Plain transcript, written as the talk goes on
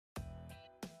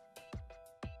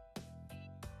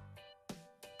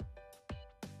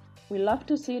we love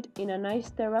to sit in a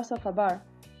nice terrace of a bar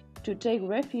to take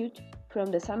refuge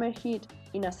from the summer heat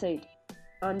in a shade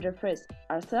and refresh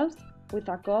ourselves with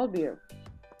a cold beer.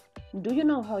 Do you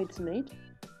know how it's made?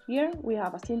 Here we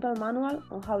have a simple manual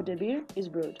on how the beer is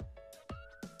brewed.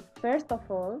 First of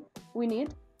all, we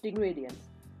need the ingredients: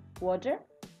 water,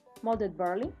 malted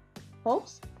barley,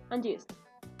 hops, and yeast.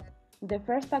 The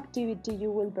first activity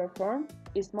you will perform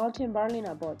is malting barley in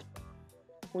a pot.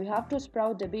 We have to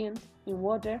sprout the beans in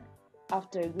water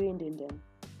after grinding them.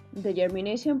 The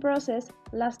germination process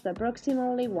lasts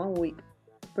approximately 1 week,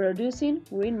 producing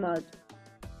green malt.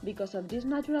 Because of this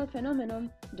natural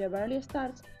phenomenon, the barley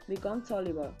starch becomes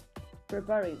soluble,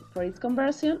 preparing for its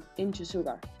conversion into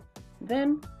sugar.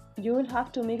 Then, you will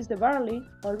have to mix the barley,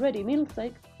 already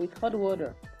milkshake, with hot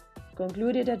water.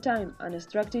 Concluded the time and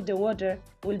extracted the water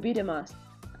will be the must,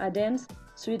 a dense,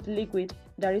 sweet liquid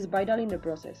that is vital in the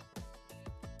process.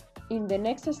 In the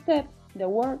next step, the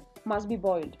wort must be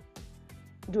boiled.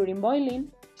 During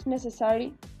boiling, it's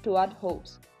necessary to add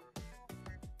hops.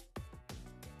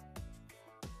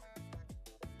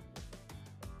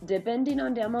 Depending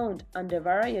on the amount and the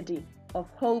variety of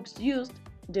hops used,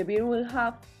 the beer will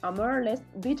have a more or less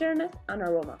bitterness and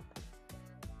aroma.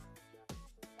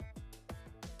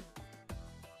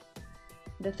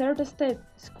 The third step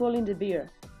is cooling the beer.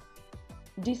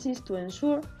 This is to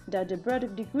ensure that the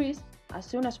product degrees as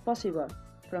soon as possible,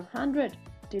 from 100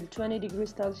 till 20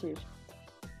 degrees Celsius.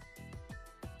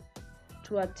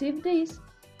 To achieve this,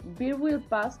 beer will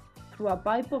pass through a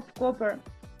pipe of copper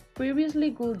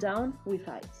previously cooled down with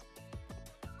ice.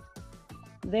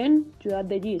 Then you add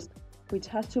the yeast, which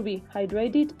has to be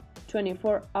hydrated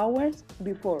 24 hours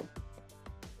before.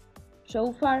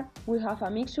 So far, we have a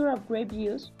mixture of grape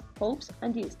juice, hops,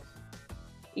 and yeast.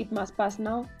 It must pass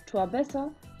now to a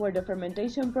vessel where the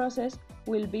fermentation process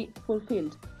will be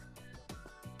fulfilled.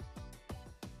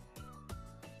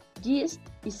 Yeast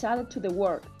is added to the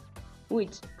wort,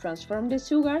 which transforms the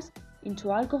sugars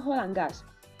into alcohol and gas,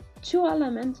 two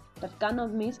elements that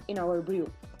cannot miss in our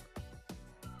brew.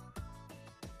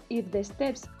 If the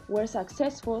steps were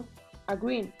successful, a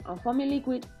green and foamy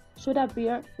liquid should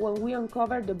appear when we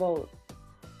uncover the bowl.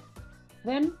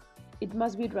 Then, it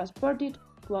must be transported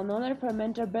to another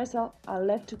fermenter vessel and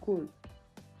left to cool.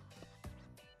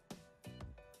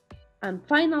 And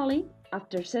finally,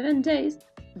 after 7 days,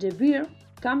 the beer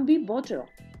can be bottled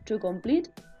to complete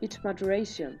its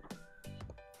maturation.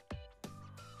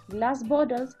 Glass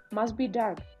bottles must be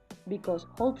dark because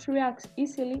hops react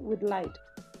easily with light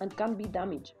and can be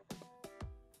damaged.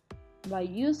 By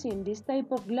using this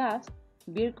type of glass,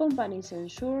 beer companies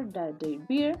ensure that their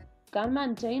beer can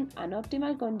maintain an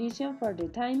optimal condition for the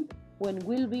time when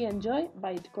will be enjoyed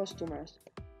by its customers.